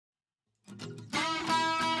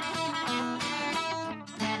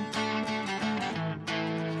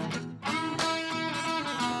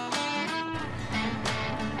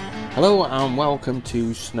Hello and welcome to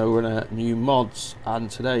Snowrunner New Mods, and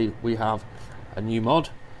today we have a new mod,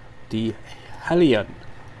 the Hellion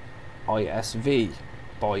Isv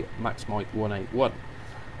by M181.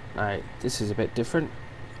 Now this is a bit different,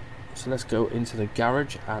 so let's go into the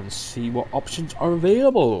garage and see what options are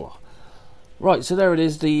available. Right, so there it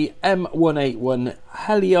is, the M181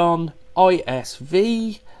 Hellion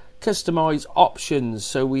Isv. Customize options.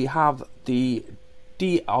 So we have the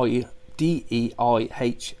DEIH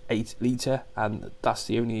 8 litre, and that's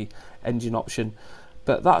the only engine option,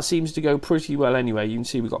 but that seems to go pretty well anyway. You can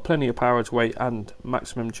see we've got plenty of power to weight and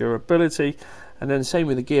maximum durability. And then same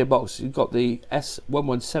with the gearbox, you've got the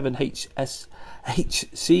S117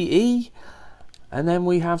 HCE, and then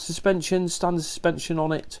we have suspension, standard suspension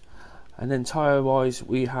on it. And then tyre wise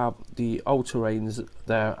we have the all-terrains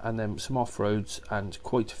there, and then some off-roads and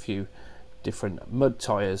quite a few different mud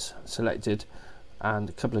tyres selected, and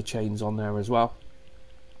a couple of chains on there as well.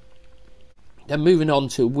 Then moving on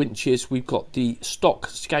to winches, we've got the stock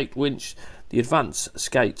Scout winch, the advanced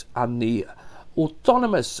Scout, and the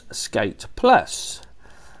autonomous Scout Plus.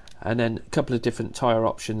 And then a couple of different tyre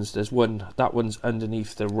options. There's one, that one's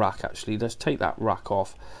underneath the rack actually. Let's take that rack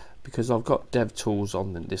off because I've got dev tools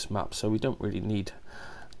on this map, so we don't really need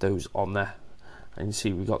those on there. And you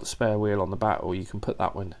see we've got the spare wheel on the back, or you can put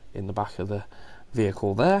that one in the back of the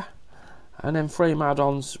vehicle there. And then frame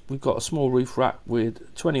add-ons, we've got a small roof rack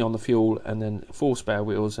with 20 on the fuel, and then 4 spare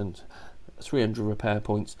wheels and 300 repair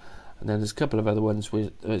points. And then there's a couple of other ones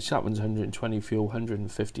with that one's 120 fuel,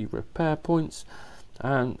 150 repair points.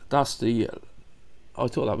 And that's the, I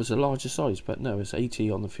thought that was a larger size, but no, it's 80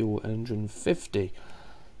 on the fuel, 150.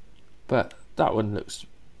 But that one looks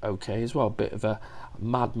okay as well, a bit of a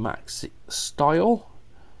Mad Max style.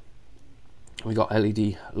 We got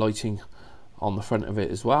LED lighting on the front of it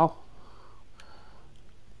as well.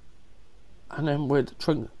 And then with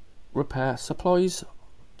trunk repair supplies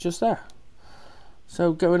just there.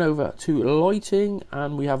 So going over to lighting,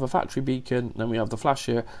 and we have a factory beacon, then we have the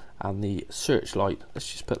flasher and the searchlight.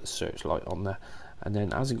 Let's just put the searchlight on there. And then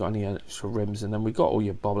it hasn't got any extra rims, and then we've got all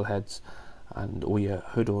your bobbleheads and all your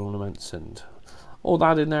hood ornaments and all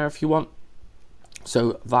that in there if you want.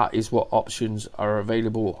 So that is what options are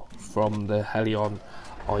available from the Hellion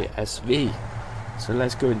Isv. So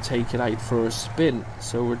let's go and take it out for a spin.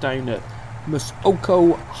 So we're down at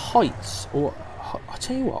Musoko Heights, or I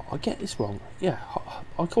tell you what, I get this wrong. Yeah,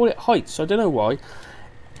 I call it Heights. I don't know why.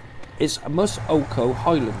 It's Musoko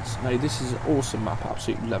Highlands. Now this is an awesome map. I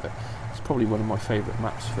absolutely love it. It's probably one of my favourite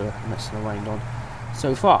maps for messing around on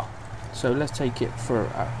so far. So let's take it for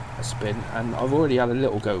a spin, and I've already had a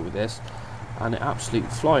little go with this, and it absolutely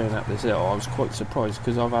flying up this hill. I was quite surprised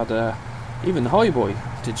because I've had even the high boy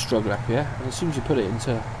did struggle up here, and as soon as you put it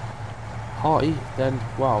into high, then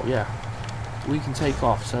wow, yeah, we can take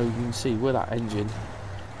off. So you can see with that engine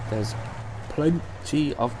there's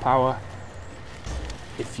plenty of power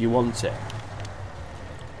if you want it.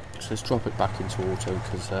 So let's drop it back into auto,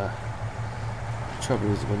 because the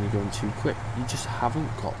trouble is when you're going too quick you just haven't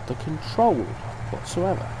got the control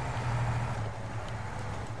whatsoever.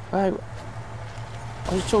 I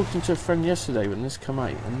was talking to a friend yesterday when this came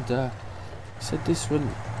out, and he said this one,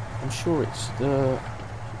 I'm sure it's the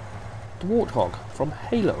Warthog from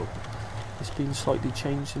Halo. It's been slightly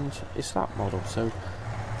changed and it's that model, so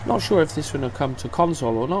not sure if this one will come to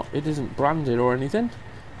console or not. It isn't branded or anything,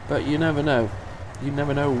 but you never know. You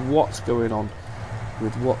never know what's going on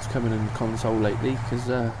with what's coming in console lately, because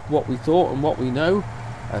what we thought and what we know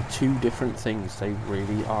are two different things. They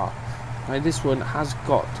really are. Now this one has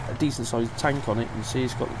got a decent sized tank on it. You can see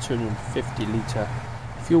it's got the 250 litre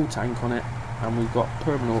fuel tank on it, and we've got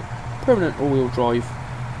permanent all-wheel drive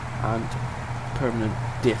and permanent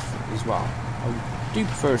diff as well. I do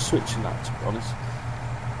prefer switching that, to be honest,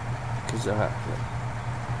 because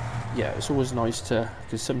yeah, it's always nice to,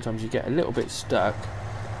 because sometimes you get a little bit stuck,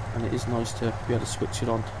 and it is nice to be able to switch it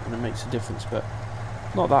on, and it makes a difference. But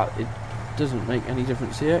not that it doesn't make any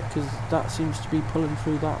difference here, because that seems to be pulling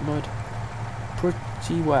through that mud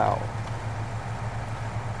pretty well.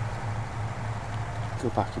 Go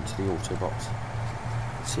back into the auto box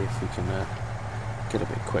and see if we can get a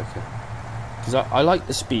bit quicker, because I like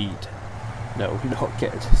the speed. No, we're not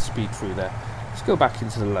getting speed through there. Let's go back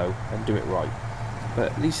into the low and do it right.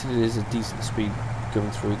 But at least it is a decent speed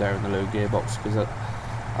going through there in the low gearbox, because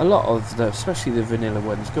a lot of the, especially the vanilla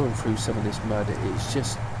ones, going through some of this mud, it's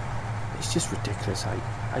just ridiculous how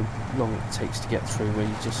long it takes to get through, where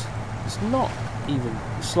you just, it's not even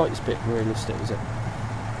the slightest bit realistic, is it?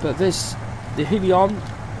 But this, the Hellion,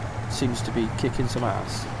 seems to be kicking some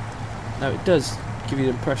ass. Now it does give you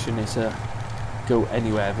the impression it's a go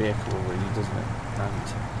anywhere vehicle, really, doesn't it?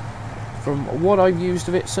 And from what I've used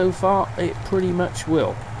of it so far, it pretty much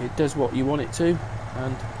will. It does what you want it to,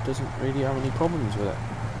 and doesn't really have any problems with it.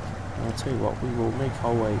 And I'll tell you what, we will make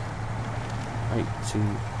our way out to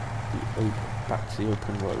the back to the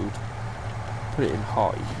open road, put it in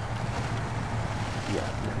high. Yeah,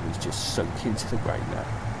 and then we've just sunk into the ground now.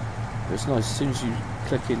 But it's nice, as soon as you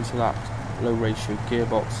click into that low ratio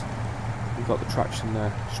gearbox, you've got the traction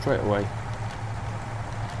there straight away,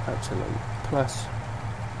 out to low plus.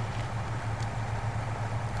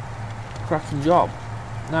 Cracking job.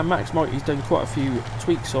 Now Max Mike, he's done quite a few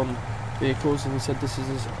tweaks on vehicles, and he said this is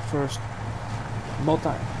his first mod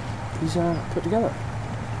that he's put together.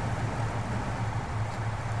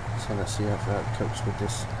 So let's see how it copes with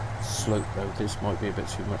this slope though. This might be a bit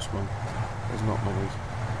too much, man. There's not many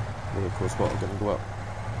vehicles what are going to go up.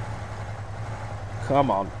 Come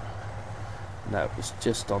on. No, it's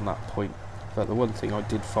just on that point. But the one thing I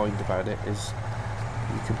did find about it is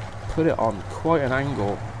you can put it on quite an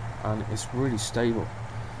angle and it's really stable.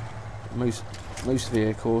 Most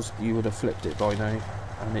vehicles you would have flipped it by now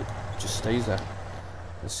and it just stays there.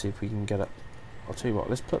 Let's see if we can get it. I'll tell you what,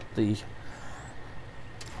 let's put the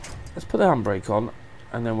handbrake on,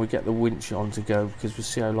 and then we get the winch on to go, because we'll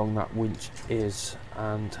see how long that winch is.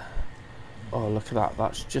 And oh, look at that,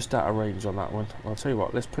 that's just out of range on that one. I'll tell you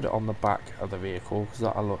what, let's put it on the back of the vehicle, because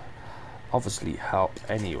that'll obviously help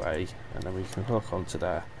anyway, and then we can hook onto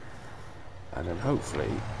there, and then hopefully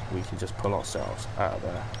we can just pull ourselves out of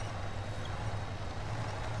there.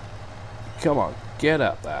 Come on, get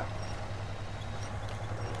up there.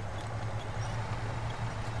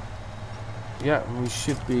 Yeah, we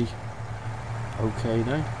should be okay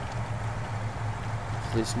now.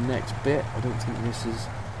 This next bit, I don't think this is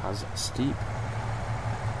as steep,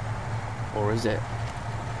 or is it?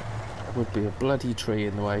 There would be a bloody tree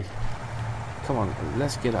in the way. Come on,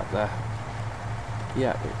 let's get up there.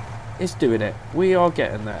 Yeah, it's doing it. We are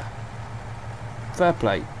getting there. Fair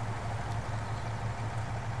play.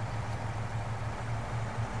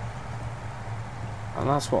 And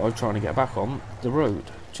that's what I'm trying to get back on the road,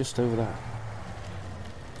 just over there.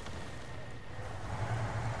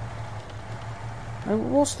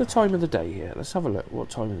 And what's the time of the day here? Let's have a look. What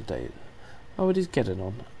time of the day? Oh, it is getting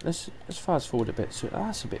on. Let's fast forward a bit. So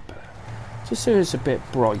that's a bit better. Just so it's a bit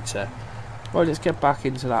brighter. Right, let's get back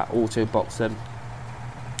into that auto box then.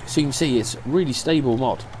 So you can see it's a really stable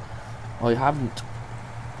mod. I haven't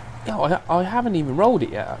even rolled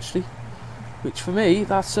it yet actually, which for me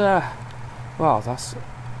that's well, that's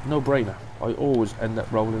no brainer. I always end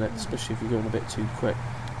up rolling it, especially if you're going a bit too quick.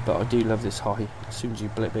 But I do love this high. As soon as you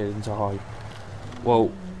blip it into high.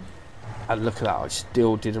 Well, and look at that, I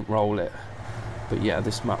still didn't roll it. But yeah,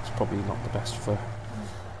 this map's probably not the best for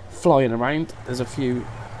flying around. There's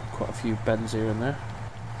quite a few bends here and there.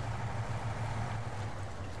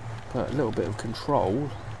 But a little bit of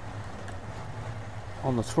control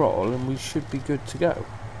on the throttle and we should be good to go.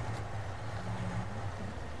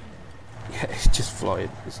 Yeah, it's just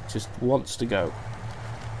flying. It just wants to go.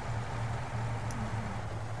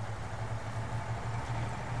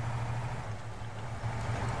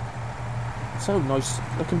 So nice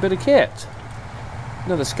looking bit of kit.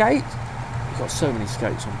 Another skate. You've got so many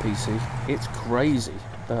skates on PC. It's crazy.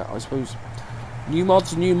 But I suppose new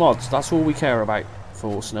mods. That's all we care about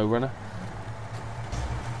for Snowrunner.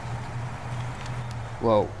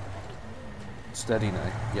 Whoa. Steady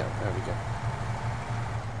now. Yeah, there we go.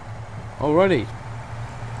 Alrighty.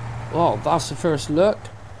 Well, that's the first look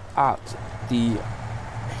at the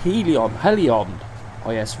Hellion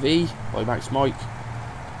Isv by Max Mike.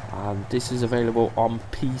 And this is available on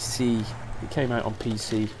PC. It came out on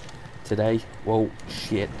PC today. Whoa,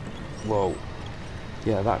 shit. Whoa.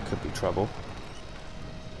 Yeah, that could be trouble.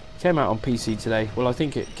 Came out on PC today. Well, I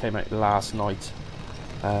think it came out last night.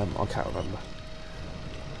 I can't remember.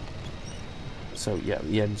 So yeah,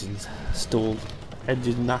 the engine's stalled.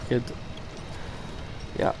 Engine knackered.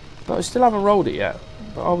 Yeah, but I still haven't rolled it yet.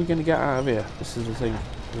 But are we going to get out of here? This is the thing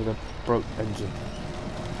with a broke engine.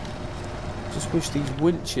 Just wish these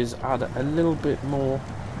winches had a little bit more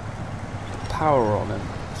power on them,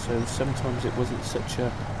 so sometimes it wasn't such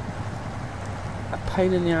a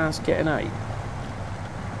pain in the ass getting out.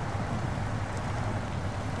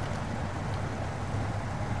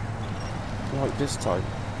 Like this time.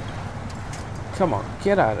 Come on,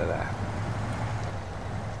 get out of there.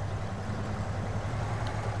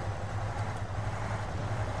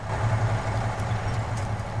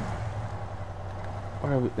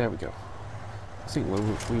 Where are we? There we go. I think we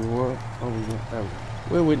were. Oh, there we go.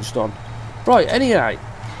 We're winched on. Right. Anyhow,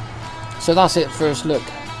 so that's it. First look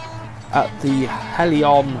at the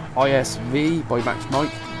Hellion Isv by Max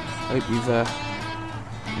Mike. I hope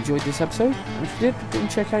you've enjoyed this episode. And if you did, go and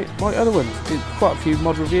check out my other ones. I did quite a few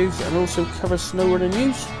mod reviews and also cover Snowrunner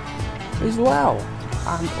news as well.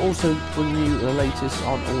 And also bring you the latest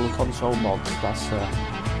on all the console mods.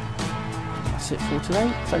 That's it for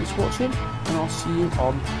today. Thanks for watching, and I'll see you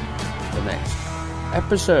on the next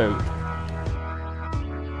episode.